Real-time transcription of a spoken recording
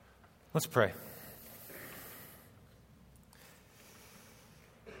Let's pray.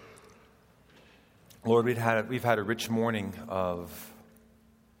 Lord, we've had a rich morning of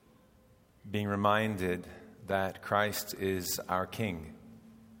being reminded that Christ is our King,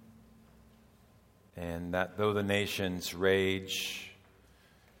 and that though the nations rage,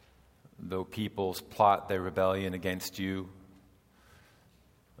 though peoples plot their rebellion against you,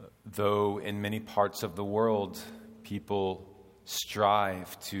 though in many parts of the world people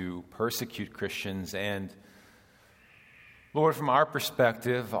strive to persecute Christians and, Lord, from our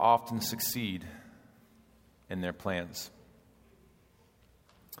perspective, often succeed in their plans.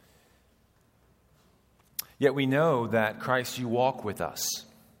 Yet we know that, Christ, you walk with us.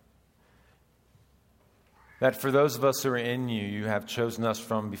 That for those of us who are in you, you have chosen us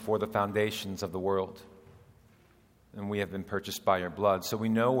from before the foundations of the world. And we have been purchased by your blood. So we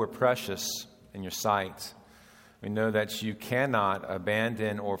know we're precious in your sight. We know that you cannot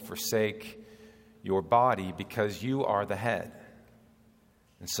abandon or forsake your body because you are the head.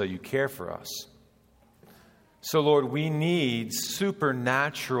 And so you care for us. So, Lord, we need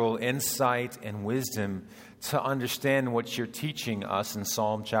supernatural insight and wisdom to understand what you're teaching us in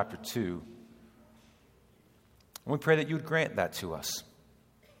Psalm chapter 2. And we pray that you would grant that to us.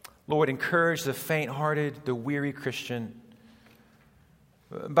 Lord, encourage the faint-hearted, the weary Christian.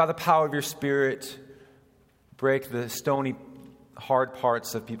 By the power of your Spirit, break the stony, hard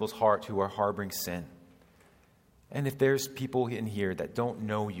parts of people's heart who are harboring sin. And if there's people in here that don't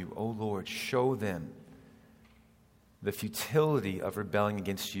know you, oh Lord, show them the futility of rebelling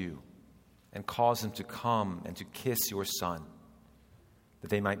against you and cause them to come and to kiss your Son, that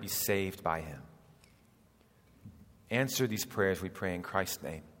they might be saved by him. Answer these prayers, we pray in Christ's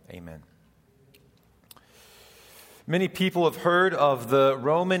name. Amen. Many people have heard of the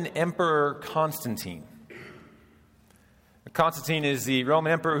Roman Emperor Constantine. Constantine is the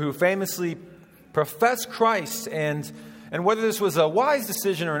Roman emperor who famously professed Christ, and whether this was a wise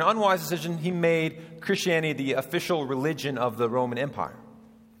decision or an unwise decision, he made Christianity the official religion of the Roman Empire.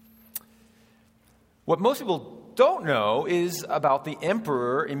 What most people don't know is about the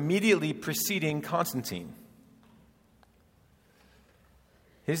emperor immediately preceding Constantine.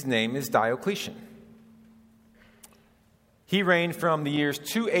 His name is Diocletian. He reigned from the years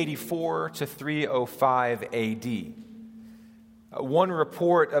 284 to 305 AD. One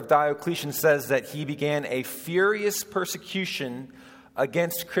report of Diocletian says that he began a furious persecution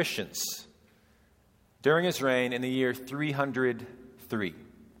against Christians during his reign in the year 303.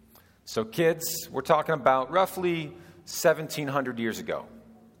 So kids, we're talking about roughly 1700 years ago.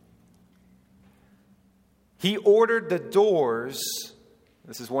 He ordered the doors,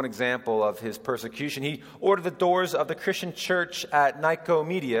 this is one example of his persecution, he ordered the doors of the Christian church at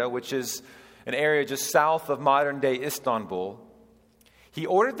Nicomedia, which is an area just south of modern-day Istanbul. He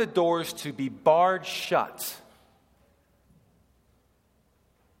ordered the doors to be barred shut.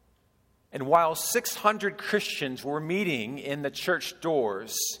 And while 600 Christians were meeting in the church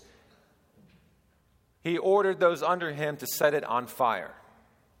doors, he ordered those under him to set it on fire.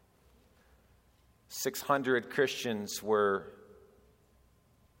 600 Christians were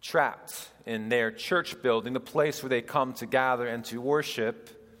trapped in their church building, the place where they come to gather and to worship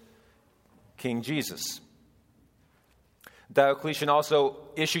King Jesus. Diocletian also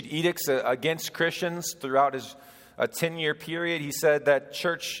issued edicts against Christians throughout his 10-year period. He said that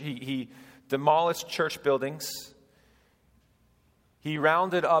he demolished church buildings. He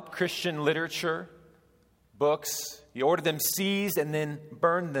rounded up Christian literature, books. He ordered them seized and then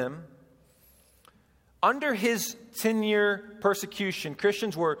burned them. Under his 10-year persecution,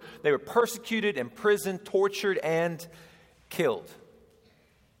 Christians were persecuted, imprisoned, tortured, and killed.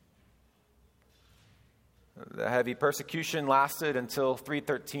 The heavy persecution lasted until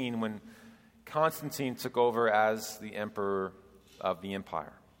 313, when Constantine took over as the emperor of the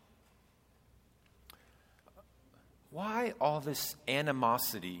empire. Why all this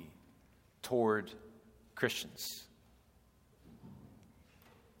animosity toward Christians?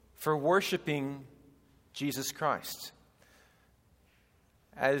 For worshiping Jesus Christ.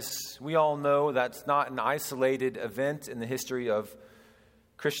 As we all know, that's not an isolated event in the history of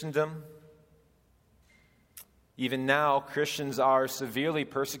Christendom. Even now, Christians are severely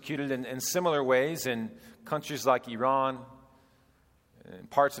persecuted in similar ways in countries like Iran, in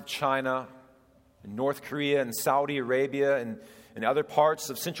parts of China, in North Korea and Saudi Arabia, and other parts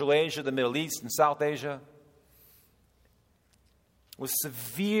of Central Asia, the Middle East, and South Asia, with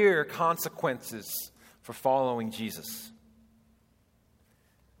severe consequences for following Jesus.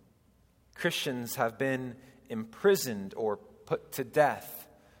 Christians have been imprisoned or put to death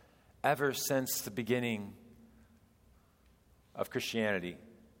ever since the beginning of Christianity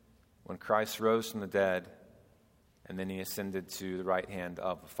when Christ rose from the dead, and then he ascended to the right hand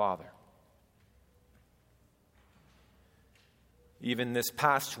of the Father. Even this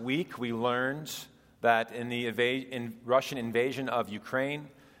past week, we learned that in the Russian invasion of Ukraine,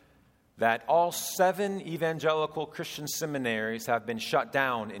 that all 7 evangelical Christian seminaries have been shut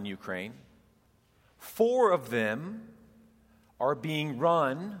down in Ukraine. 4 of them are being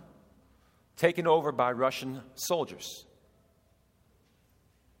taken over by Russian soldiers.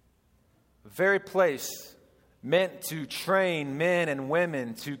 The very place meant to train men and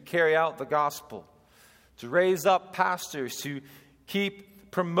women to carry out the gospel, to raise up pastors, to keep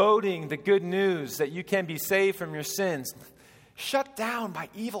promoting the good news that you can be saved from your sins, shut down by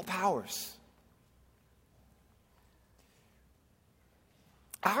evil powers.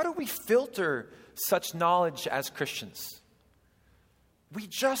 How do we filter such knowledge as Christians? We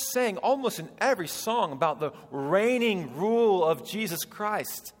just sang almost in every song about the reigning rule of Jesus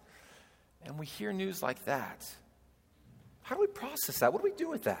Christ. And we hear news like that. How do we process that? What do we do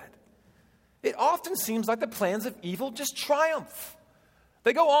with that? It often seems like the plans of evil just triumph.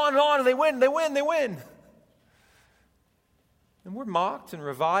 They go on, and they win. And we're mocked and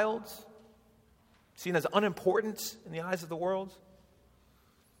reviled, seen as unimportant in the eyes of the world.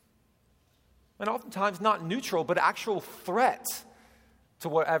 And oftentimes not neutral, but actual threat to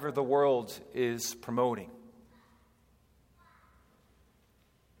whatever the world is promoting.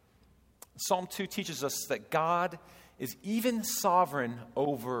 Psalm 2 teaches us that God is even sovereign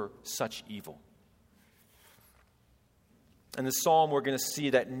over such evil. In the psalm, we're going to see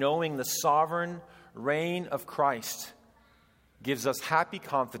that knowing the sovereign reign of Christ gives us happy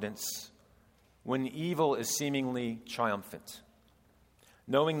confidence when evil is seemingly triumphant.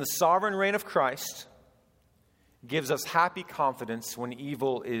 Knowing the sovereign reign of Christ gives us happy confidence when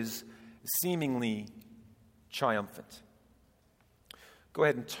evil is seemingly triumphant. Go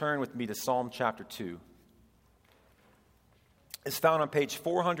ahead and turn with me to Psalm chapter 2. It's found on page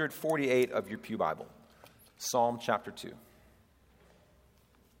 448 of your Pew Bible. Psalm chapter 2.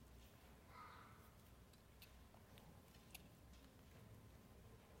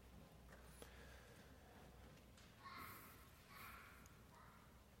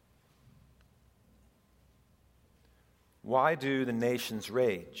 Why do the nations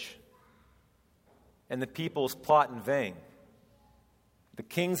rage and the peoples plot in vain? The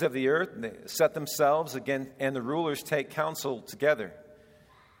kings of the earth set themselves against, and the rulers take counsel together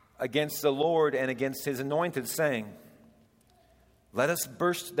against the Lord and against his anointed, saying, "Let us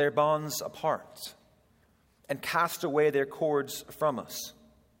burst their bonds apart and cast away their cords from us."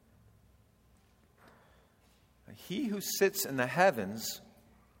 He who sits in the heavens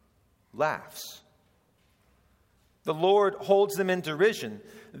laughs. The Lord holds them in derision.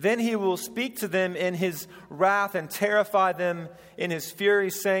 Then he will speak to them in his wrath and terrify them in his fury,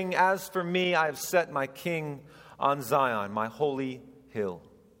 saying, "As for me, I have set my king on Zion, my holy hill.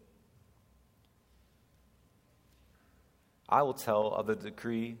 I will tell of the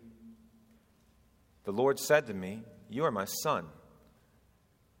decree. The Lord said to me, 'You are my son.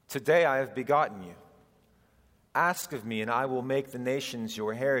 Today I have begotten you. Ask of me, and I will make the nations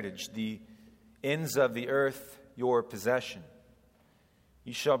your heritage, the ends of the earth your possession.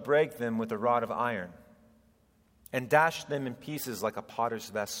 You shall break them with a rod of iron and dash them in pieces like a potter's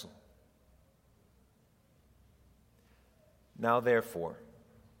vessel.' Now therefore,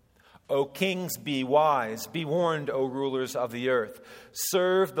 O kings, be wise. Be warned, O rulers of the earth.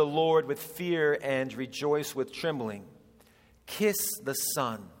 Serve the Lord with fear and rejoice with trembling. Kiss the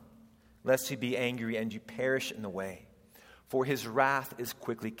Son, lest he be angry and you perish in the way, for his wrath is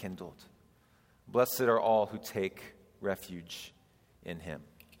quickly kindled. Blessed are all who take refuge in him."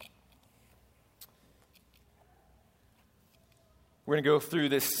 We're going to go through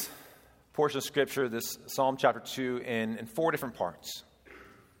this portion of Scripture, this Psalm chapter 2, in 4 different parts.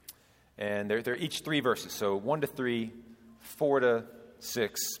 And they're each 3 verses, so 1 to 3, 4 to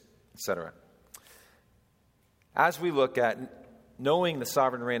 6, etc. As we look at knowing the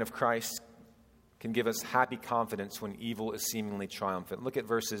sovereign reign of Christ can give us happy confidence when evil is seemingly triumphant. Look at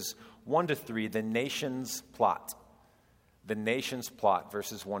verses 1 to 3, the nation's plot. The nation's plot,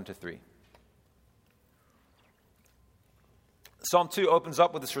 verses 1 to 3. Psalm 2 opens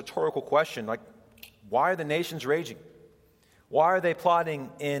up with this rhetorical question, like, why are the nations raging? Why are they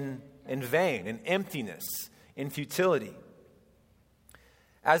plotting in vain, in emptiness, in futility?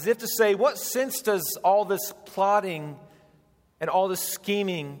 As if to say, what sense does all this plotting and all this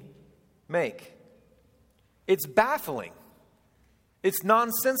scheming make? It's baffling. It's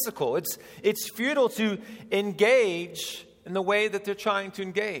nonsensical. It's futile to engage in the way that they're trying to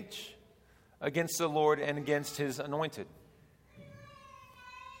engage against the Lord and against his anointed.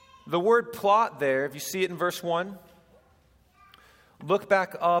 The word plot there, if you see it in verse 1, look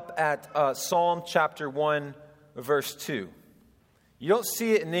back up at Psalm chapter 1, verse 2. You don't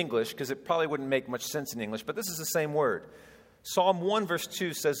see it in English because it probably wouldn't make much sense in English, but this is the same word. Psalm 1, verse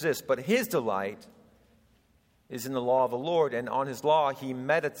 2 says this, "But his delight is in the law of the Lord, and on his law he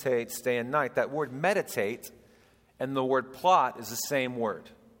meditates day and night." That word meditate and the word plot is the same word.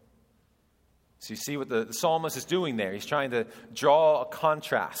 So you see what the psalmist is doing there. He's trying to draw a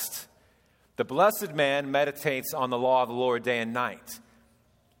contrast. The blessed man meditates on the law of the Lord day and night.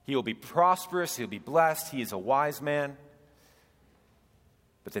 He will be prosperous. He'll be blessed. He is a wise man.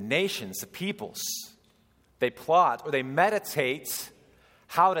 But the nations, the peoples, they plot or they meditate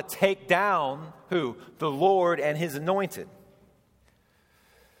how to take down who? The Lord and his anointed.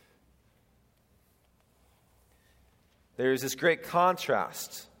 There is this great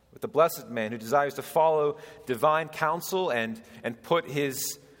contrast with the blessed man who desires to follow divine counsel and put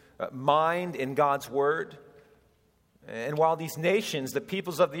his mind in God's word. And while these nations, the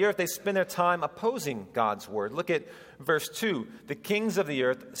peoples of the earth, they spend their time opposing God's word. Look at verse 2. "The kings of the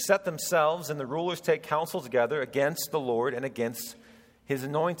earth set themselves, and the rulers take counsel together against the Lord and against his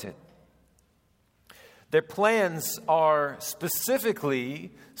anointed." Their plans are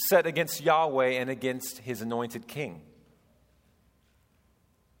specifically set against Yahweh and against his anointed king.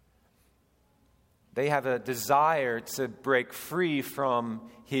 They have a desire to break free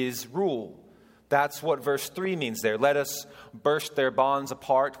from his rule. That's what verse 3 means there. "Let us burst their bonds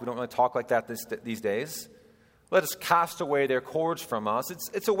apart." We don't really talk like that these days. "Let us cast away their cords from us."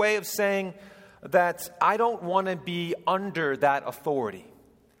 It's a way of saying that I don't want to be under that authority.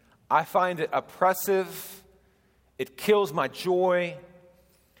 I find it oppressive. It kills my joy.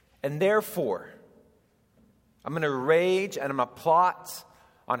 And therefore, I'm going to rage and I'm going to plot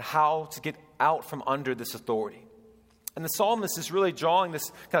on how to get out from under this authority. And the psalmist is really drawing this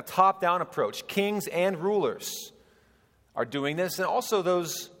kind of top-down approach. Kings and rulers are doing this, and also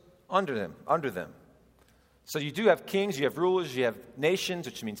those under them. So you do have kings, you have rulers, you have nations,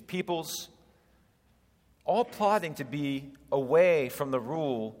 which means peoples, all plotting to be away from the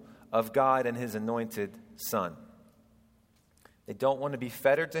rule of God and his anointed son. They don't want to be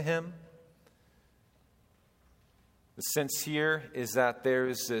fettered to him. The sense here is that there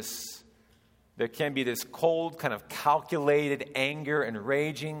can be this cold, kind of calculated anger and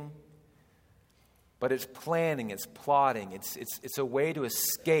raging, but it's planning, it's plotting, it's a way to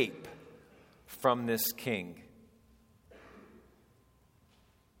escape from this king.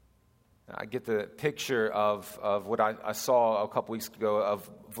 I get the picture of what I saw a couple weeks ago of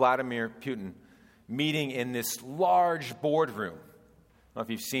Vladimir Putin meeting in this large boardroom. I don't know if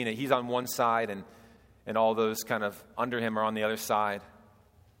you've seen it. He's on one side and all those kind of under him are on the other side.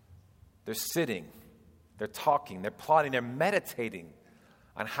 They're sitting, they're talking, they're plotting, they're meditating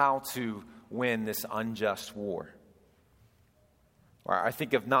on how to win this unjust war. Or I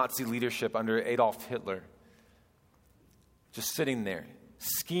think of Nazi leadership under Adolf Hitler, just sitting there,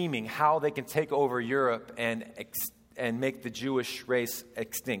 scheming how they can take over Europe and make the Jewish race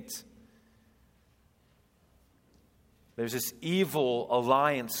extinct. There's this evil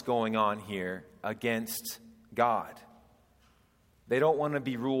alliance going on here against God. They don't want to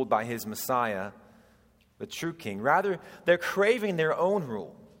be ruled by his Messiah, the true king. Rather, they're craving their own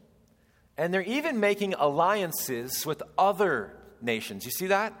rule. And they're even making alliances with other nations. You see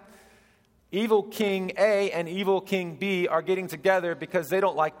that? Evil King A and evil King B are getting together because they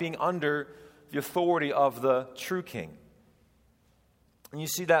don't like being under the authority of the true king. And you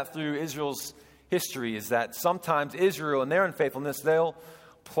see that through Israel's history, is that sometimes Israel, in their unfaithfulness, they'll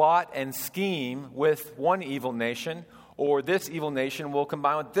plot and scheme with one evil nation, or this evil nation will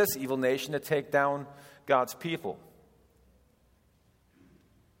combine with this evil nation to take down God's people.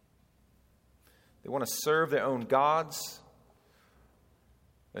 They want to serve their own gods.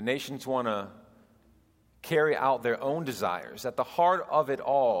 The nations want to carry out their own desires. At the heart of it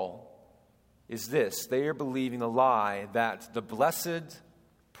all is this: they are believing the lie that the blessed,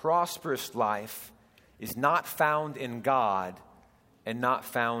 prosperous life is not found in God and not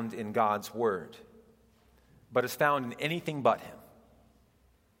found in God's word, but is found in anything but him.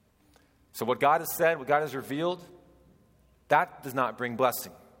 So what God has said, what God has revealed, that does not bring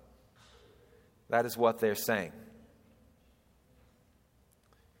blessing. That is what they're saying.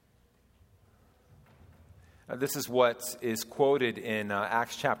 This is what is quoted in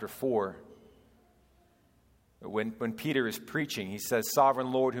Acts chapter 4. When Peter is preaching, he says,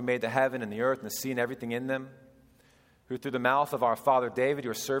 "Sovereign Lord, who made the heaven and the earth and the sea and everything in them, who through the mouth of our father David,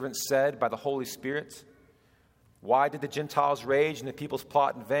 your servant, said by the Holy Spirit, Why did the Gentiles rage and the peoples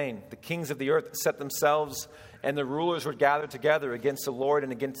plot in vain? The kings of the earth set themselves, and the rulers were gathered together against the Lord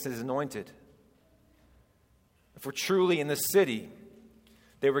and against his anointed. For truly in the city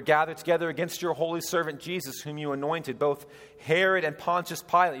they were gathered together against your holy servant Jesus, whom you anointed, both Herod and Pontius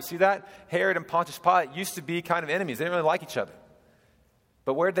Pilate. You see that? Herod and Pontius Pilate used to be kind of enemies. They didn't really like each other.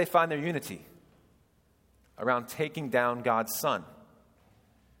 But where did they find their unity? Around taking down God's Son.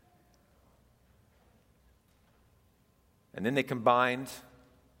 And then they combined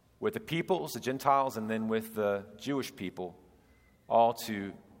with the peoples, the Gentiles, and then with the Jewish people, all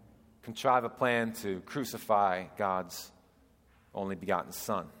to contrive a plan to crucify God's only begotten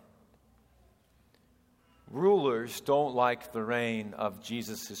Son. Rulers don't like the reign of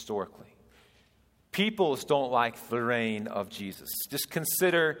Jesus historically. Peoples don't like the reign of Jesus. Just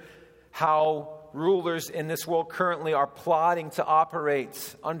consider how rulers in this world currently are plotting to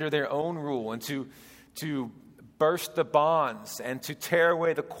operate under their own rule and to burst the bonds and to tear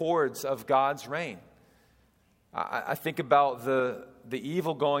away the cords of God's reign. I think about the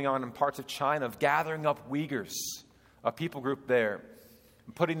evil going on in parts of China of gathering up Uyghurs, a people group there,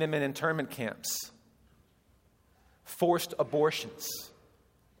 and putting them in internment camps, forced abortions.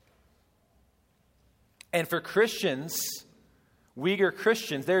 And for Christians, Uyghur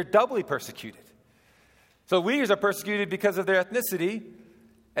Christians, they're doubly persecuted. So Uyghurs are persecuted because of their ethnicity,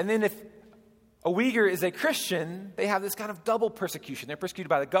 and then if a Uyghur is a Christian, they have this kind of double persecution. They're persecuted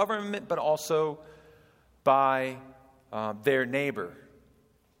by the government, but also by their neighbor,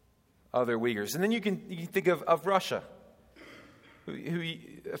 other Uyghurs. And then you can think of Russia, who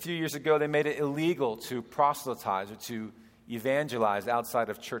a few years ago they made it illegal to proselytize or to evangelize outside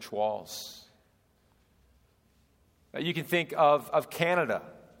of church walls. You can think of Canada.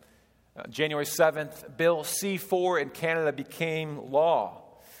 January 7th, Bill C-4 in Canada became law.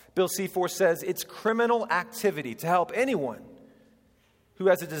 Bill C-4 says it's criminal activity to help anyone who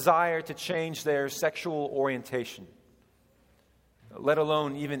has a desire to change their sexual orientation, let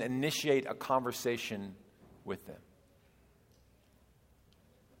alone even initiate a conversation with them.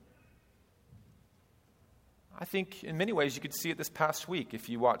 I think in many ways you could see it this past week if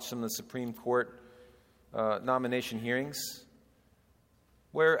you watch some of the Supreme Court nomination hearings,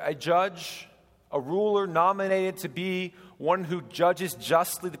 where a judge, a ruler nominated to be one who judges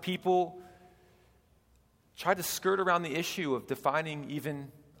justly the people, tried to skirt around the issue of defining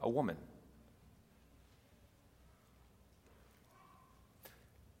even a woman.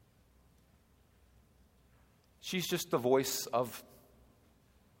 She's just the voice of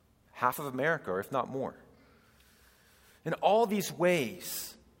half of America, or if not more. In all these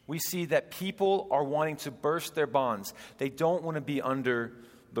ways, we see that people are wanting to burst their bonds. They don't want to be under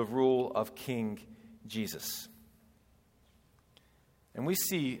the rule of King Jesus. And we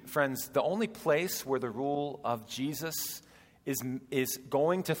see, friends, the only place where the rule of Jesus is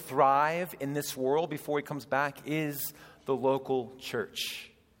going to thrive in this world before he comes back is the local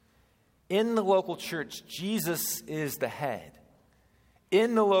church. In the local church, Jesus is the head.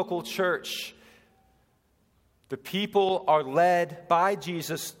 In the local church, the people are led by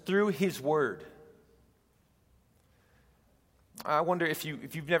Jesus through his word. I wonder if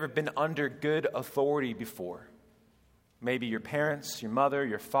you've never been under good authority before. Maybe your parents, your mother,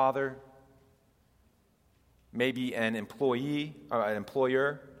 your father, maybe an employee or an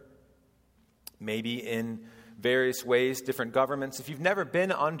employer, maybe in various ways, different governments. If you've never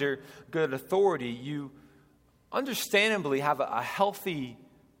been under good authority, you understandably have a healthy,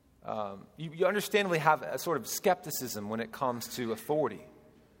 you understandably have a sort of skepticism when it comes to authority.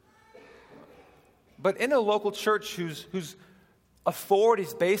 But in a local church whose authority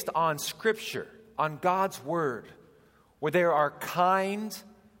is based on Scripture, on God's Word, where there are kind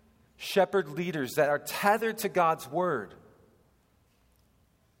shepherd leaders that are tethered to God's Word,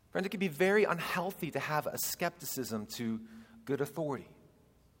 friends, it can be very unhealthy to have a skepticism to good authority.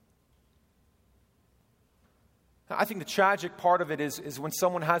 I think the tragic part of it is when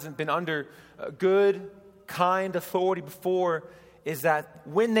someone hasn't been under good, kind authority before, is that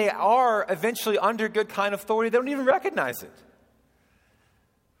when they are eventually under good, kind authority, they don't even recognize it.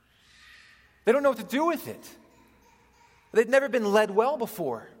 They don't know what to do with it. They've never been led well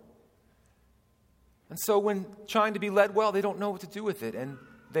before. And so when trying to be led well, they don't know what to do with it, and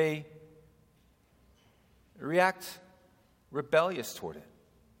they react rebellious toward it.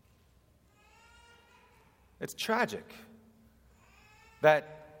 It's tragic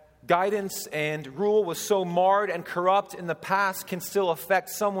that guidance and rule was so marred and corrupt in the past can still affect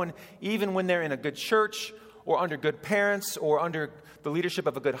someone even when they're in a good church or under good parents or under the leadership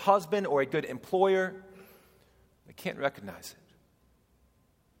of a good husband or a good employer. They can't recognize it.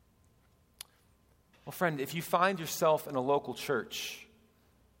 Well, friend, if you find yourself in a local church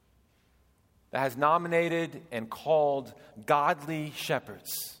that has nominated and called godly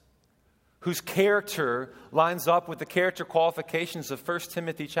shepherds, whose character lines up with the character qualifications of 1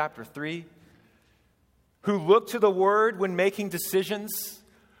 Timothy chapter 3, who look to the Word when making decisions,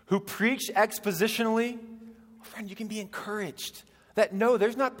 who preach expositionally, friend, you can be encouraged that no,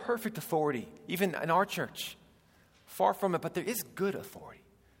 there's not perfect authority, even in our church. Far from it, but there is good authority.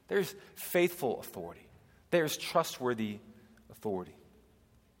 There's faithful authority. There's trustworthy authority.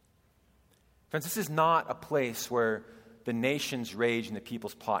 Friends, this is not a place where the nations rage and the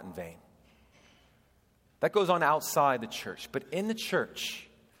peoples plot in vain. That goes on outside the church. But in the church,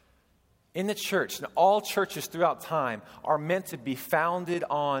 and all churches throughout time are meant to be founded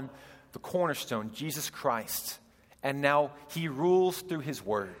on the cornerstone, Jesus Christ. And now He rules through His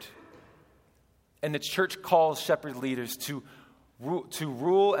Word. And the church calls shepherd leaders to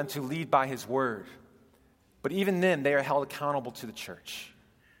rule and to lead by His Word. But even then, they are held accountable to the church.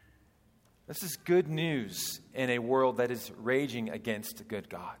 This is good news in a world that is raging against a good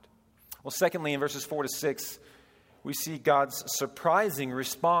God. Well, secondly, in verses 4 to 6, we see God's surprising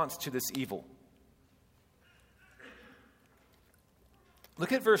response to this evil.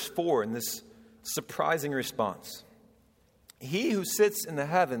 Look at verse 4 in this surprising response. He who sits in the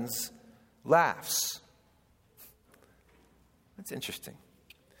heavens laughs. That's interesting.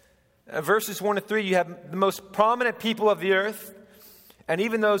 Verses 1 to 3, you have the most prominent people of the earth, and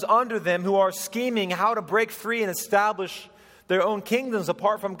even those under them who are scheming how to break free and establish their own kingdoms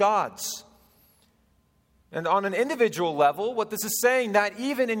apart from God's. And on an individual level, what this is saying, that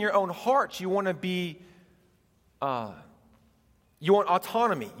even in your own heart, you want to be, you want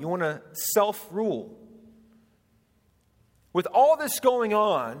autonomy, you want to self-rule. With all this going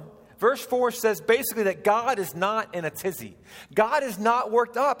on, verse 4 says basically that God is not in a tizzy. God is not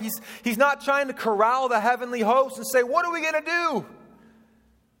worked up. He's not trying to corral the heavenly hosts and say, what are we going to do?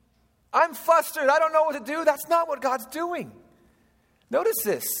 I'm flustered. I don't know what to do. That's not what God's doing. Notice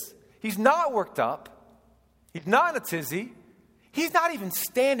this. He's not worked up. He's not in a tizzy. He's not even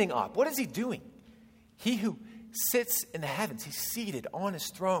standing up. What is He doing? He who sits in the heavens, He's seated on His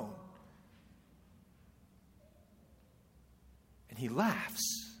throne. And He laughs.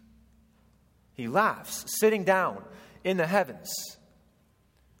 He laughs, sitting down in the heavens.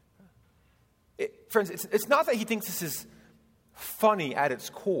 Friends, it's not that He thinks this is funny at its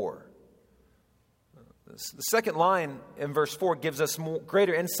core. The second line in verse 4 gives us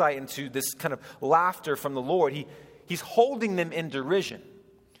greater insight into this kind of laughter from the Lord. He's holding them in derision.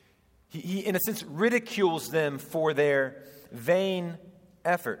 He, in a sense, ridicules them for their vain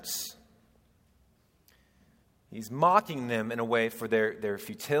efforts. He's mocking them in a way for their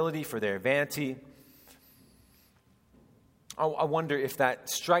futility, for their vanity. I wonder if that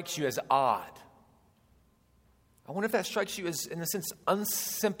strikes you as odd. I wonder if that strikes you as, in a sense,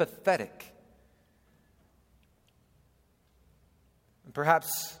 unsympathetic. And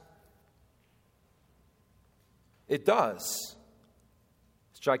perhaps it does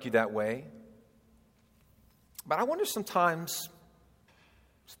strike you that way. But I wonder sometimes,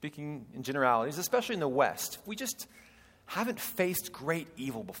 speaking in generalities, especially in the West, we just haven't faced great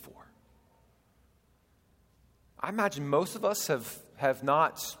evil before. I imagine most of us have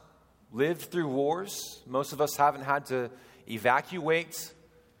not lived through wars. Most of us haven't had to evacuate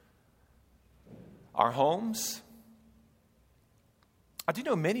our homes. I do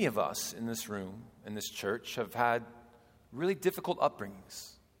know many of us in this room, in this church, have had really difficult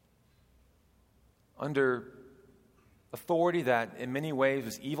upbringings under authority that in many ways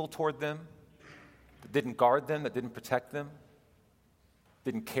was evil toward them, that didn't guard them, that didn't protect them,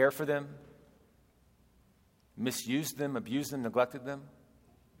 didn't care for them, misused them, abused them, neglected them.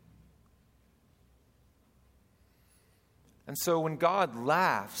 And so when God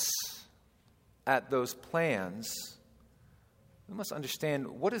laughs at those plans, we must understand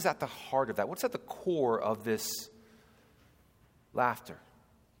what is at the heart of that. What's at the core of this laughter?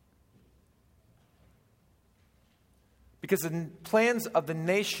 Because the plans of the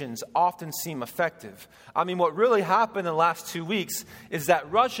nations often seem effective. I mean, what really happened in the last 2 weeks is that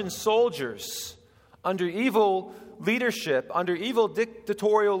Russian soldiers, under evil leadership, under evil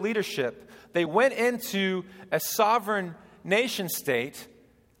dictatorial leadership, they went into a sovereign nation state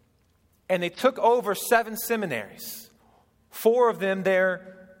and they took over 7 seminaries. 4 of them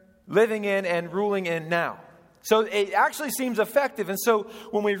they're living in and ruling in now. So it actually seems effective. And so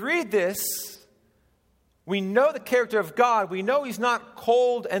when we read this, we know the character of God. We know He's not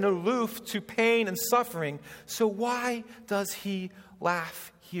cold and aloof to pain and suffering. So why does He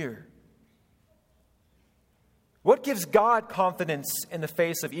laugh here? What gives God confidence in the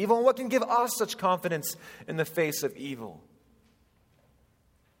face of evil? And what can give us such confidence in the face of evil?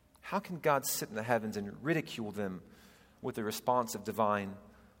 How can God sit in the heavens and ridicule them with the response of divine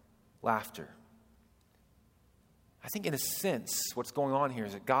laughter? I think in a sense, what's going on here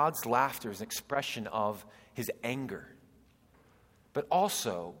is that God's laughter is an expression of his anger, but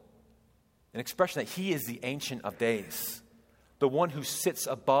also an expression that he is the Ancient of Days, the one who sits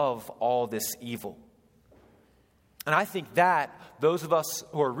above all this evil. And I think that those of us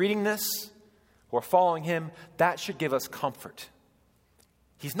who are reading this, who are following him, that should give us comfort.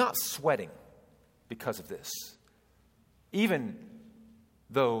 He's not sweating because of this, even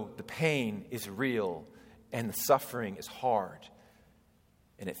though the pain is real and the suffering is hard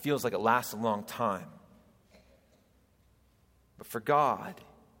and it feels like it lasts a long time. But for God,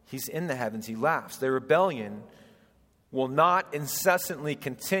 he's in the heavens, he laughs. Their rebellion will not incessantly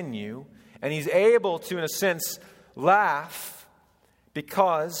continue, and he's able to, in a sense, laugh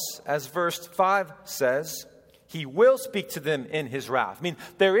because, as verse 5 says, he will speak to them in his wrath. I mean,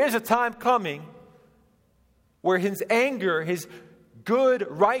 there is a time coming where his anger, his good,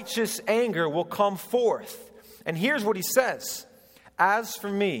 righteous anger will come forth. And here's what he says. As for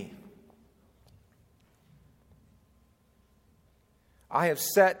me, I have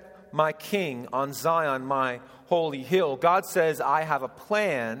set my king on Zion, my holy hill. God says, I have a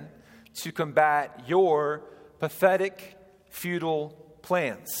plan to combat your pathetic, futile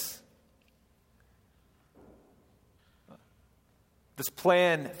plans. This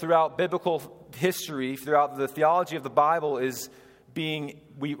plan throughout biblical history, throughout the theology of the Bible, is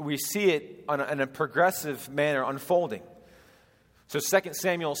we see it in a progressive manner unfolding. So 2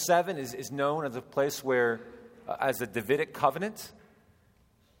 Samuel 7 is known as a place where, as the Davidic covenant.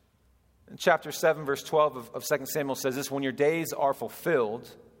 In chapter 7, verse 12 of 2 Samuel says this, when your days are fulfilled,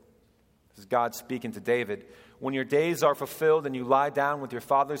 this is God speaking to David, when your days are fulfilled and you lie down with your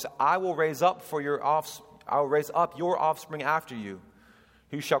fathers, I will raise up your offspring after you,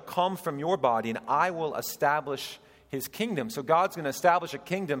 who shall come from your body, and I will establish his kingdom. So God's going to establish a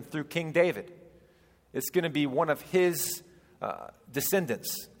kingdom through King David. It's going to be one of his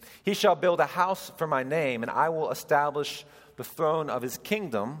descendants. He shall build a house for my name, and I will establish the throne of his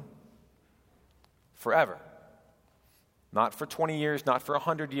kingdom forever. Not for 20 years, not for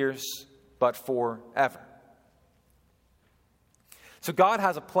 100 years, but forever. So God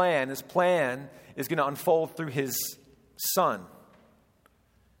has a plan. His plan is going to unfold through his son.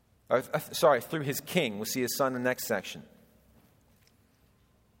 Through his king. We'll see his son in the next section.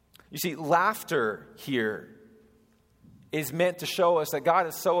 You see, laughter here is meant to show us that God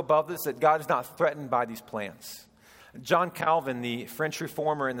is so above this that God is not threatened by these plans. John Calvin, the French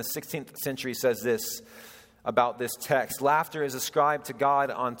reformer in the 16th century, says this about this text. Laughter is ascribed to God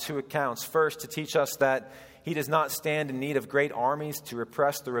on two accounts. First, to teach us that he does not stand in need of great armies to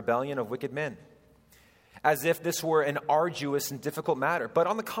repress the rebellion of wicked men, as if this were an arduous and difficult matter. But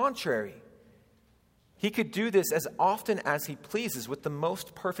on the contrary, he could do this as often as he pleases with the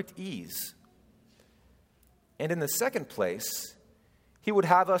most perfect ease. And in the second place, he would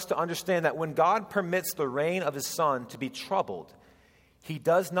have us to understand that when God permits the reign of his son to be troubled, he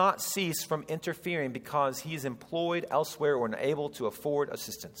does not cease from interfering because he is employed elsewhere or unable to afford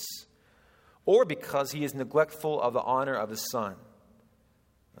assistance, or because he is neglectful of the honor of his son.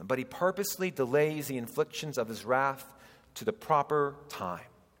 But he purposely delays the inflictions of his wrath to the proper time,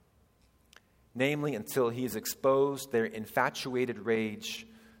 namely until he has exposed their infatuated rage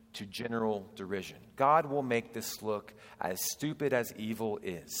to general derision. God will make this look as stupid as evil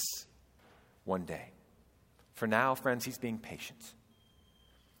is one day. For now, friends, he's being patient.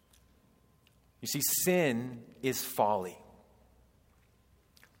 You see, sin is folly.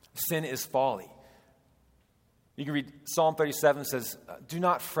 Sin is folly. You can read Psalm 37 says, do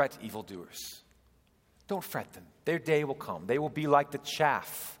not fret evildoers. Don't fret them. Their day will come. They will be like the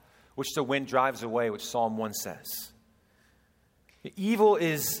chaff which the wind drives away, which Psalm 1 says. Evil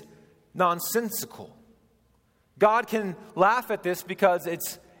is nonsensical. God can laugh at this because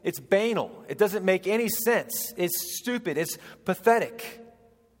it's banal. It doesn't make any sense. It's stupid. It's pathetic.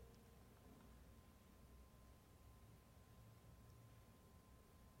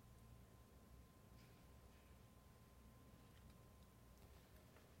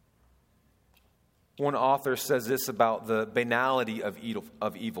 One author says this about the banality of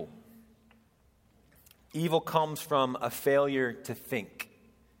evil. Evil comes from a failure to think.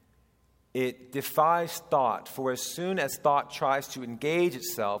 It defies thought, for as soon as thought tries to engage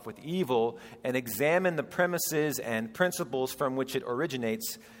itself with evil and examine the premises and principles from which it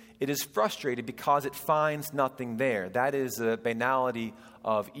originates, it is frustrated because it finds nothing there. That is the banality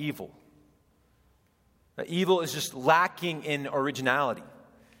of evil. Evil is just lacking in originality.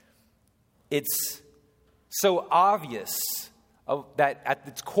 It's so obvious that at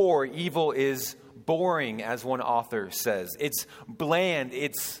its core, evil is boring, as one author says. It's bland,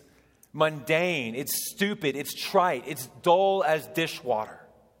 it's mundane, it's stupid, it's trite, it's dull as dishwater.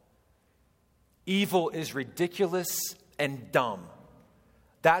 Evil is ridiculous and dumb.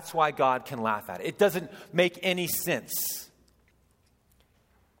 That's why God can laugh at it. It doesn't make any sense.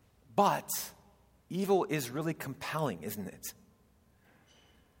 But evil is really compelling, isn't it?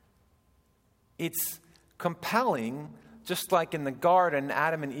 It's compelling, just like in the garden,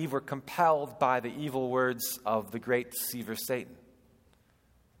 Adam and Eve were compelled by the evil words of the great deceiver Satan.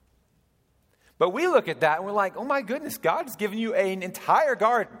 But we look at that and we're like, oh my goodness, God has given you an entire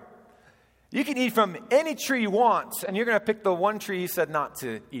garden. You can eat from any tree you want, and you're going to pick the one tree He said not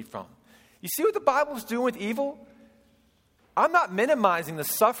to eat from. You see what the Bible's doing with evil? I'm not minimizing the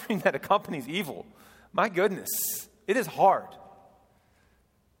suffering that accompanies evil. My goodness, it is hard.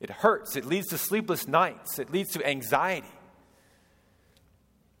 It hurts. It leads to sleepless nights. It leads to anxiety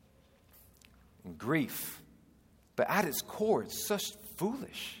and grief. But at its core, it's just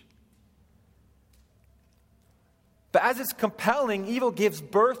foolish. But as it's compelling, evil gives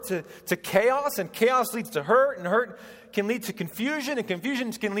birth to chaos, and chaos leads to hurt, and hurt can lead to confusion, and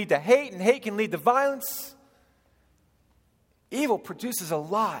confusion can lead to hate, and hate can lead to violence. Evil produces a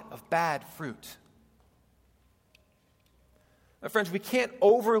lot of bad fruit. My friends, we can't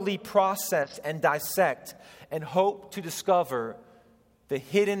overly process and dissect and hope to discover the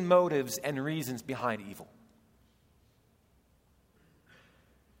hidden motives and reasons behind evil.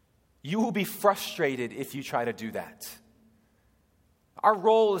 You will be frustrated if you try to do that. Our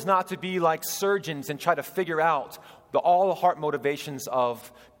role is not to be like surgeons and try to figure out all the heart motivations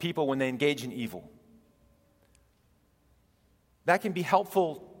of people when they engage in evil. That can be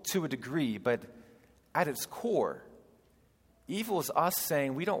helpful to a degree, but at its core, evil is us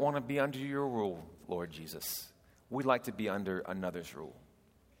saying, we don't want to be under your rule, Lord Jesus. We'd like to be under another's rule.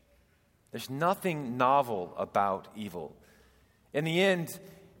 There's nothing novel about evil. In the end,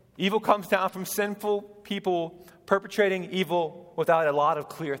 evil comes down from sinful people perpetrating evil without a lot of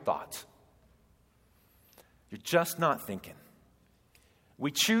clear thought. You're just not thinking.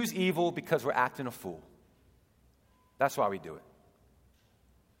 We choose evil because we're acting a fool. That's why we do it.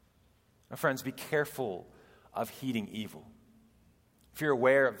 My friends, be careful of heeding evil. If you're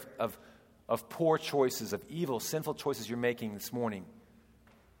aware of poor choices, of evil, sinful choices you're making this morning,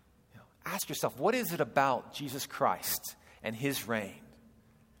 ask yourself, what is it about Jesus Christ and His reign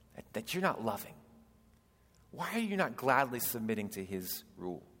that you're not loving? Why are you not gladly submitting to His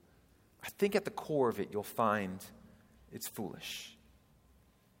rule? I think at the core of it, you'll find it's foolish.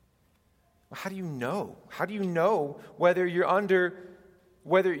 Well, how do you know? How do you know whether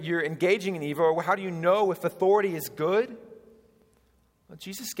you're engaging in evil, or how do you know if authority is good? Well,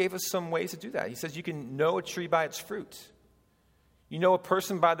 Jesus gave us some ways to do that. He says you can know a tree by its fruit. You know a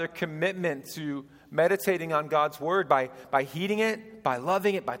person by their commitment to meditating on God's word, by heeding it, by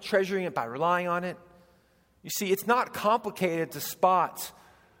loving it, by treasuring it, by relying on it. You see, it's not complicated to spot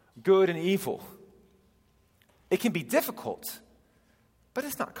good and evil. It can be difficult, but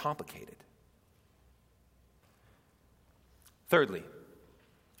it's not complicated. Thirdly,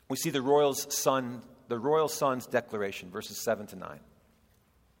 we see the royal son's declaration, verses 7 to 9.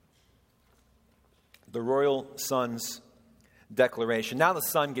 The royal son's declaration. Now the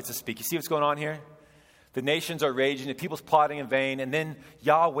son gets to speak. You see what's going on here? The nations are raging, the people's plotting in vain, and then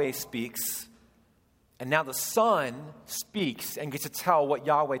Yahweh speaks. And now the son speaks and gets to tell what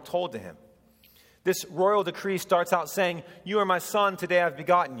Yahweh told to him. This royal decree starts out saying, "You are my son, today I've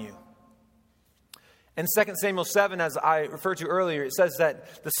begotten you." In 2 Samuel 7, as I referred to earlier, it says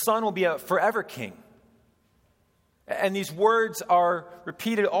that the son will be a forever king. And these words are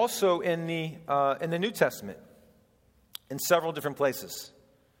repeated also in the New Testament in several different places.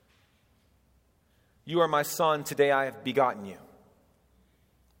 "You are my son, today I have begotten you."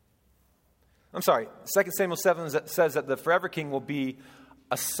 I'm sorry, 2 Samuel 7 says that the forever king will be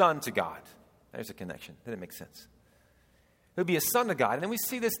a son to God. There's a connection. Didn't make sense. He'll be a son to God. And then we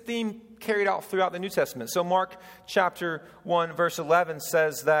see this theme carried out throughout the New Testament. So Mark chapter 1, verse 11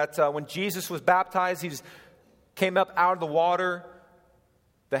 says that when Jesus was baptized, he came up out of the water.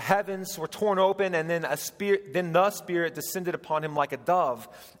 The heavens were torn open, and then the Spirit descended upon him like a dove.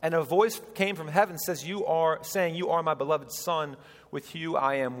 And a voice came from heaven, "You are my beloved Son, with you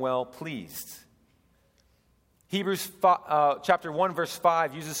I am well pleased." Hebrews chapter 1, verse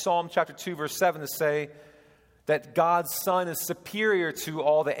 5 uses Psalm chapter 2, verse 7 to say that God's Son is superior to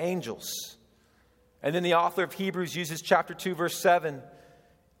all the angels. And then the author of Hebrews uses chapter 2, verse 7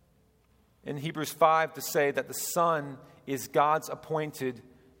 in Hebrews 5 to say that the Son is God's appointed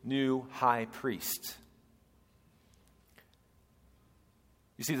new high priest.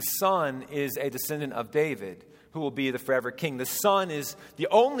 You see, the Son is a descendant of David, who will be the forever king. The Son is the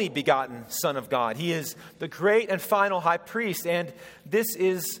only begotten Son of God. He is the great and final high priest. And this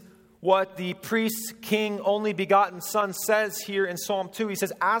is what the priest, king, only begotten Son says here in Psalm 2. He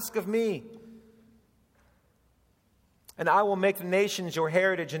says, "Ask of me, and I will make the nations your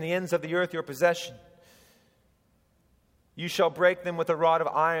heritage and the ends of the earth your possession. You shall break them with a rod of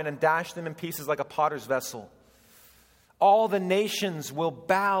iron and dash them in pieces like a potter's vessel. All the nations will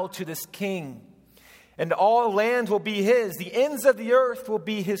bow to this king, and all land will be his. The ends of the earth will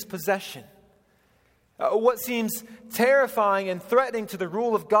be his possession." What seems terrifying and threatening to the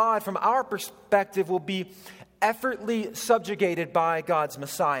rule of God from our perspective will be effortlessly subjugated by God's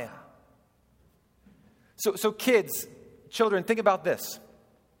Messiah. So kids, children, think about this.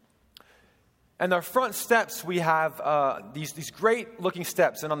 And our front steps, we have these great-looking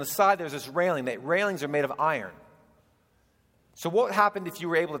steps. And on the side, there's this railing. The railings are made of iron. So what happened if you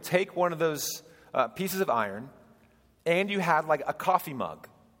were able to take one of those pieces of iron and you had like a coffee mug?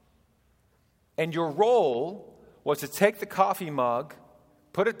 And your role was to take the coffee mug,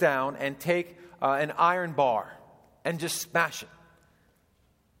 put it down, and take an iron bar and just smash it.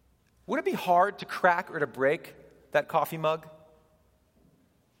 Would it be hard to crack or to break that coffee mug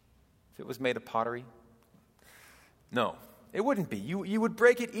if it was made of pottery? No, it wouldn't be. You would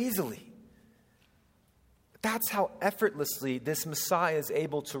break it easily. That's how effortlessly this Messiah is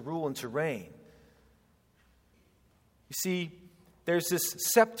able to rule and to reign. You see, there's this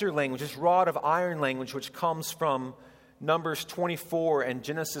scepter language, this rod of iron language, which comes from Numbers 24 and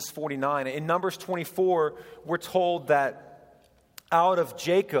Genesis 49. In Numbers 24, we're told that out of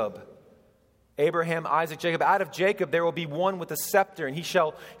Jacob, Abraham, Isaac, Jacob, out of Jacob there will be one with a scepter, and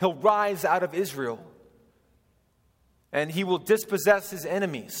he'll rise out of Israel. And he will dispossess his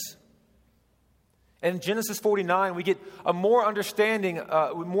enemies. And in Genesis 49, we get a more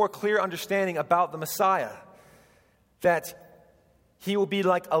clear understanding about the Messiah. That he will be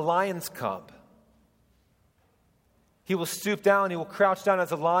like a lion's cub. He will stoop down, he will crouch down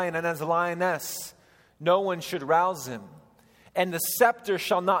as a lion and as a lioness. No one should rouse him. And the scepter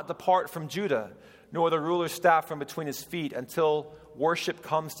shall not depart from Judah, nor the ruler's staff from between his feet, until worship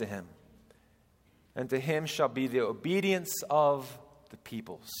comes to him. And to him shall be the obedience of the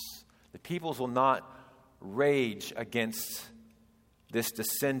peoples. The peoples will not rage against this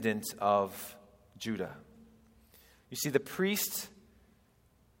descendant of Judah. You see, the priest,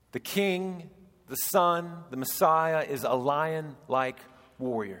 the king, the Son, the Messiah is a lion-like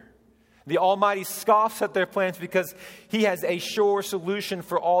warrior. The Almighty scoffs at their plans because he has a sure solution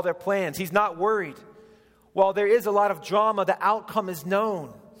for all their plans. He's not worried. While there is a lot of drama, the outcome is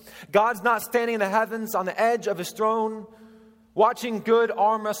known. God's not standing in the heavens on the edge of his throne, watching good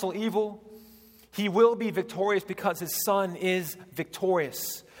arm wrestle evil. He will be victorious because his Son is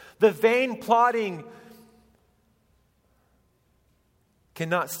victorious. The vain plotting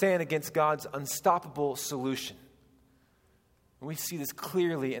cannot stand against God's unstoppable solution. And we see this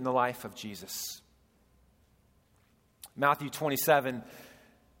clearly in the life of Jesus. Matthew 27,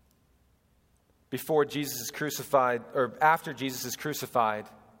 before Jesus is crucified, or after Jesus is crucified,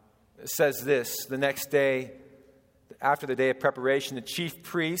 says this: the next day, after the day of preparation, the chief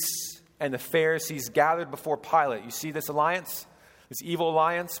priests and the Pharisees gathered before Pilate. You see this alliance? This evil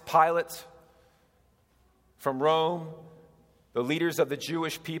alliance? Pilate from Rome, the leaders of the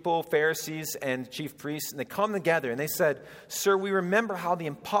Jewish people, Pharisees and chief priests, and they come together and they said, "Sir, we remember how the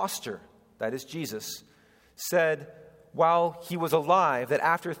impostor," that is Jesus, "said while he was alive that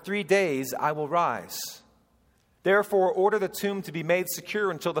after 3 days I will rise. Therefore order the tomb to be made secure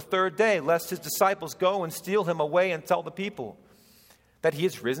until the 3rd day, lest his disciples go and steal him away and tell the people that he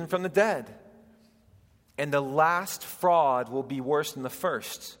has risen from the dead. And the last fraud will be worse than the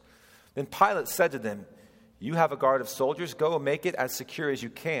first." Then Pilate said to them, "You have a guard of soldiers. Go and make it as secure as you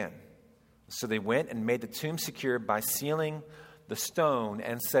can." So they went and made the tomb secure by sealing the stone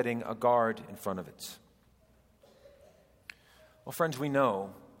and setting a guard in front of it. Well, friends, we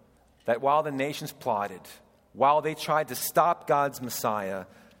know that while the nations plotted, while they tried to stop God's Messiah,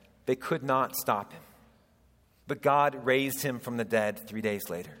 they could not stop him. But God raised him from the dead 3 days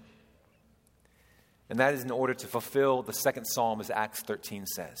later. And that is in order to fulfill the second psalm, as Acts 13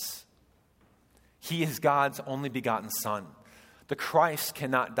 says. He is God's only begotten Son. The Christ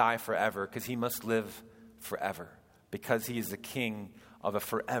cannot die forever because he must live forever, because he is the king of a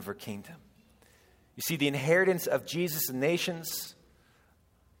forever kingdom. You see, the inheritance of Jesus and nations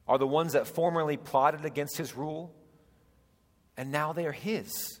are the ones that formerly plotted against his rule, and now they are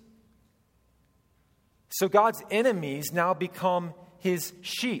his. So God's enemies now become his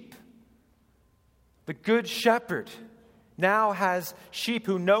sheep. The good shepherd now has sheep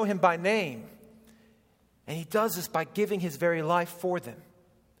who know him by name. And he does this by giving his very life for them.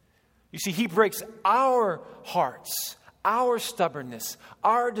 You see, he breaks our hearts, our stubbornness,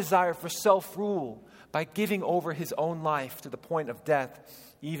 our desire for self-rule by giving over his own life to the point of death,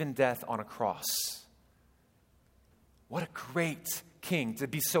 even death on a cross. What a great king, to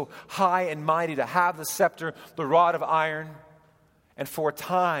be so high and mighty, to have the scepter, the rod of iron, and for a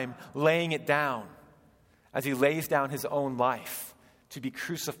time laying it down as he lays down his own life to be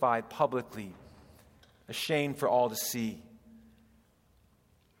crucified publicly, a shame for all to see.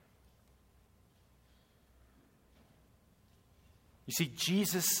 You see,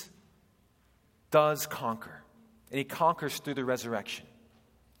 Jesus does conquer, and he conquers through the resurrection.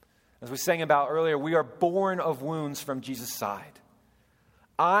 As we sang about earlier, we are born of wounds from Jesus' side.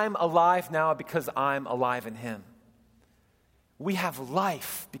 I'm alive now because I'm alive in him. We have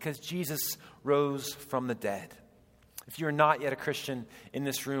life because Jesus rose from the dead. If you're not yet a Christian in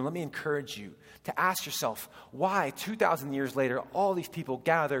this room, let me encourage you to ask yourself, why 2,000 years later, all these people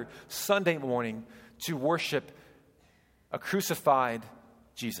gather Sunday morning to worship a crucified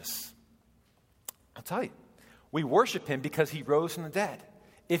Jesus? I'll tell you, we worship him because he rose from the dead.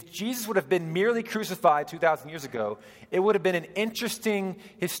 If Jesus would have been merely crucified 2,000 years ago, it would have been an interesting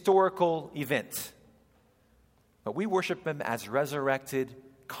historical event. But we worship him as resurrected,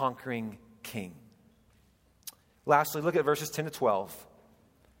 conquering king. Lastly, look at verses 10 to 12.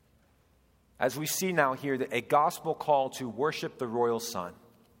 As we see now here that a gospel call to worship the royal Son.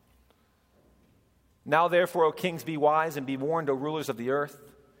 Now therefore, O kings, be wise and be warned, O rulers of the earth.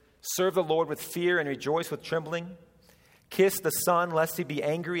 Serve the Lord with fear and rejoice with trembling. Kiss the Son, lest he be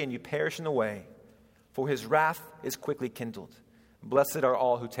angry and you perish in the way. For his wrath is quickly kindled. Blessed are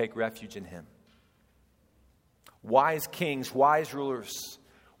all who take refuge in him. Wise kings, wise rulers,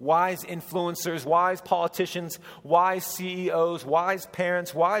 wise influencers, wise politicians, wise CEOs, wise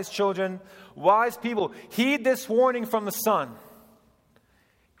parents, wise children, wise people. Heed this warning from the Son.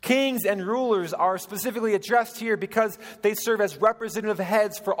 Kings and rulers are specifically addressed here because they serve as representative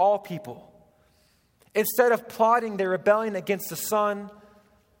heads for all people. Instead of plotting their rebellion against the Son,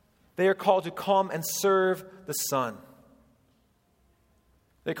 they are called to come and serve the Son.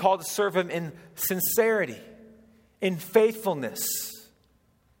 They're called to serve him in sincerity, in faithfulness,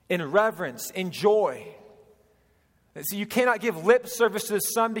 in reverence, in joy. So you cannot give lip service to the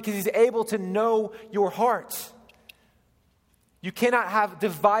Son because he's able to know your heart. You cannot have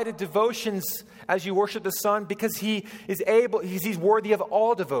divided devotions as you worship the Son because he's worthy of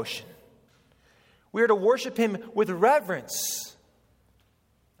all devotion. We are to worship him with reverence.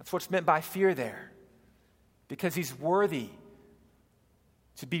 That's what's meant by fear there. Because he's worthy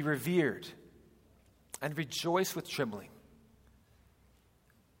to be revered. And rejoice with trembling.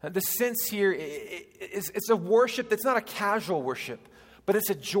 And the sense here is it's a worship that's not a casual worship, but it's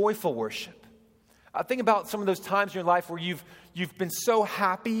a joyful worship. Think about some of those times in your life where you've been so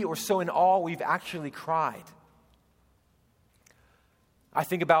happy or so in awe where you've actually cried. I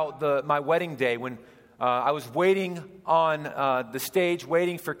think about my wedding day when I was waiting on the stage,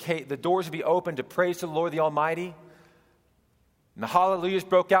 waiting for the doors to be open to praise to the Lord the Almighty. And the hallelujahs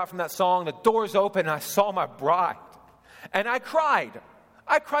broke out from that song. The doors opened and I saw my bride. And I cried.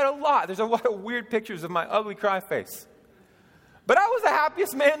 I cried a lot. There's a lot of weird pictures of my ugly cry face. But I was the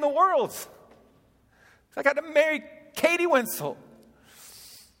happiest man in the world. I got to marry Katie Wenzel.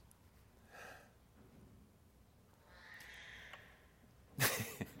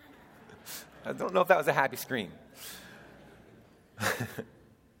 I don't know if that was a happy scream. You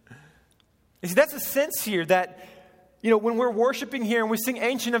see, that's a sense here that, when we're worshiping here and we sing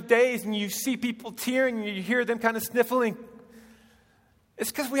Ancient of Days and you see people tearing and you hear them kind of sniffling,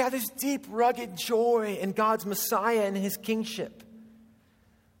 it's because we have this deep, rugged joy in God's Messiah and his kingship.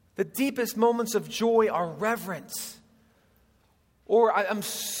 The deepest moments of joy are reverence. Or I'm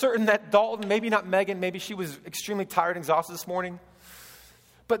certain that Dalton, maybe not Megan, maybe she was extremely tired and exhausted this morning,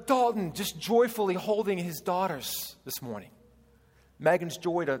 but Dalton just joyfully holding his daughters this morning. Megan's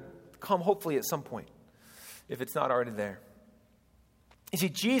joy to come hopefully at some point, if it's not already there. You see,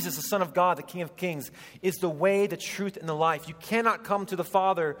 Jesus, the Son of God, the King of Kings, is the way, the truth, and the life. You cannot come to the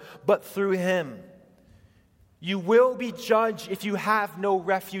Father but through him. You will be judged if you have no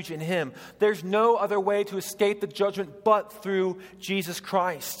refuge in him. There's no other way to escape the judgment but through Jesus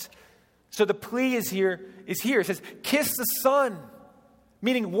Christ. So the plea is here. It says, kiss the Son,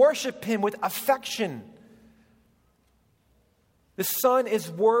 meaning worship him with affection. The Son is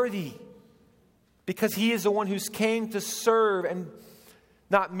worthy because he is the one who's came to serve and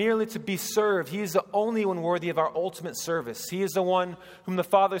not merely to be served. He is the only one worthy of our ultimate service. He is the one whom the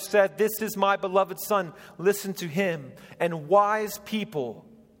Father said, "This is my beloved Son, listen to him." And wise people,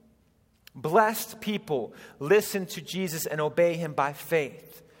 blessed people, listen to Jesus and obey him by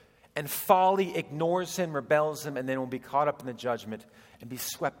faith. And folly ignores him, rebels him, and then will be caught up in the judgment and be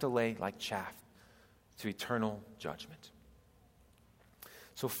swept away like chaff to eternal judgment.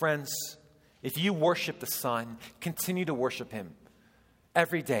 So friends, if you worship the Son, continue to worship him.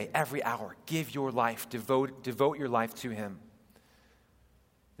 Every day, every hour, give your life, devote your life to him.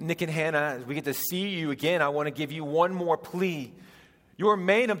 Nick and Hannah, as we get to see you again, I want to give you one more plea. Your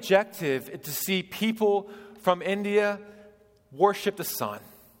main objective is to see people from India worship the Son.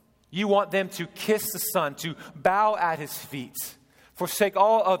 You want them to kiss the Son, to bow at his feet, forsake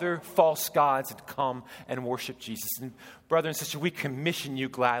all other false gods, and come and worship Jesus. And brother and sister, we commission you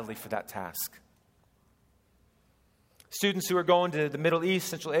gladly for that task. Students who are going to the Middle East,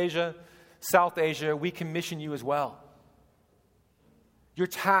 Central Asia, South Asia, we commission you as well. Your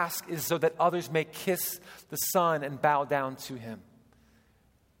task is so that others may kiss the Son and bow down to him.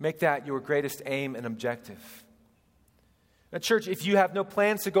 Make that your greatest aim and objective. Now, church, if you have no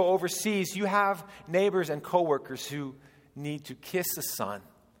plans to go overseas, you have neighbors and coworkers who need to kiss the Son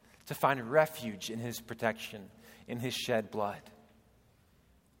to find refuge in his protection, in his shed blood.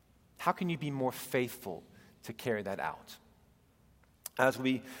 How can you be more faithful to carry that out? As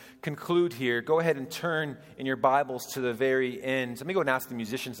we conclude here, go ahead and turn in your Bibles to the very end. Let me go and ask the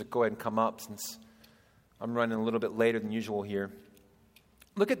musicians to go ahead and come up, since I'm running a little bit later than usual here.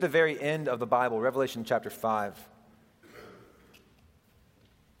 Look at the very end of the Bible, Revelation chapter 5.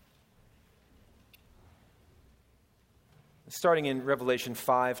 Starting in Revelation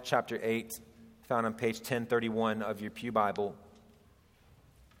 5, chapter 8, found on page 1031 of your pew Bible.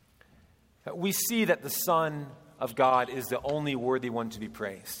 We see that the Son of God is the only worthy one to be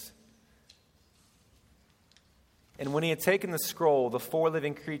praised. And when he had taken the scroll, the 4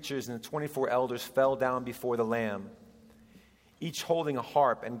 living creatures and the 24 elders fell down before the Lamb, each holding a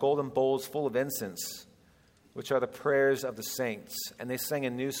harp and golden bowls full of incense, which are the prayers of the saints. And they sang a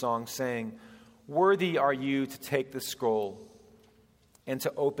new song, saying, "Worthy are you to take the scroll and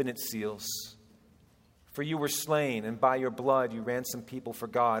to open its seals. For you were slain, and by your blood you ransomed people for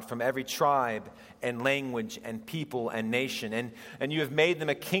God from every tribe and language and people and nation. And you have made them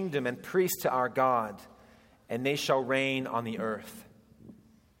a kingdom and priests to our God, and they shall reign on the earth."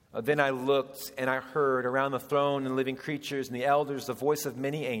 Then I looked, and I heard around the throne and living creatures and the elders the voice of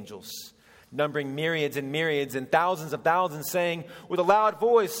many angels, numbering myriads and myriads and thousands of thousands, saying with a loud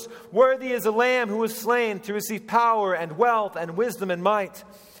voice, "Worthy is the Lamb who was slain to receive power and wealth and wisdom and might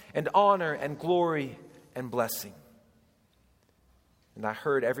and honor and glory and blessing." And I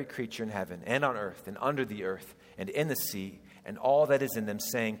heard every creature in heaven and on earth and under the earth and in the sea and all that is in them,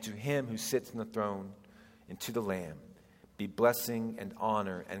 saying to him who sits on the throne and to the Lamb be blessing and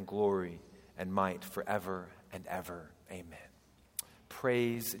honor and glory and might forever and ever. Amen.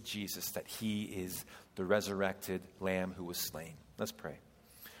 Praise Jesus that he is the resurrected Lamb who was slain. Let's pray.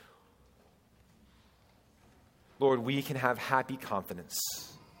 Lord, we can have happy confidence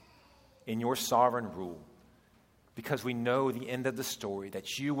in your sovereign rule, because we know the end of the story,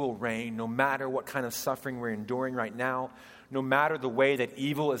 that you will reign no matter what kind of suffering we're enduring right now, no matter the way that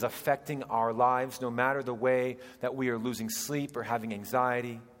evil is affecting our lives, no matter the way that we are losing sleep or having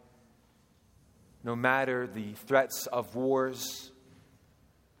anxiety, no matter the threats of wars.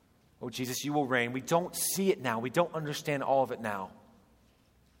 Oh, Jesus, you will reign. We don't see it now. We don't understand all of it now.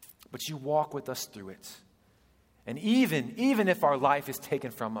 But you walk with us through it. And even if our life is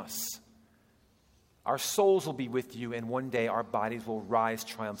taken from us, our souls will be with you, and one day our bodies will rise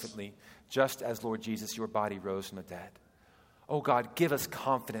triumphantly, just as, Lord Jesus, your body rose from the dead. Oh God, give us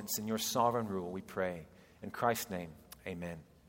confidence in your sovereign rule, we pray. In Christ's name, amen.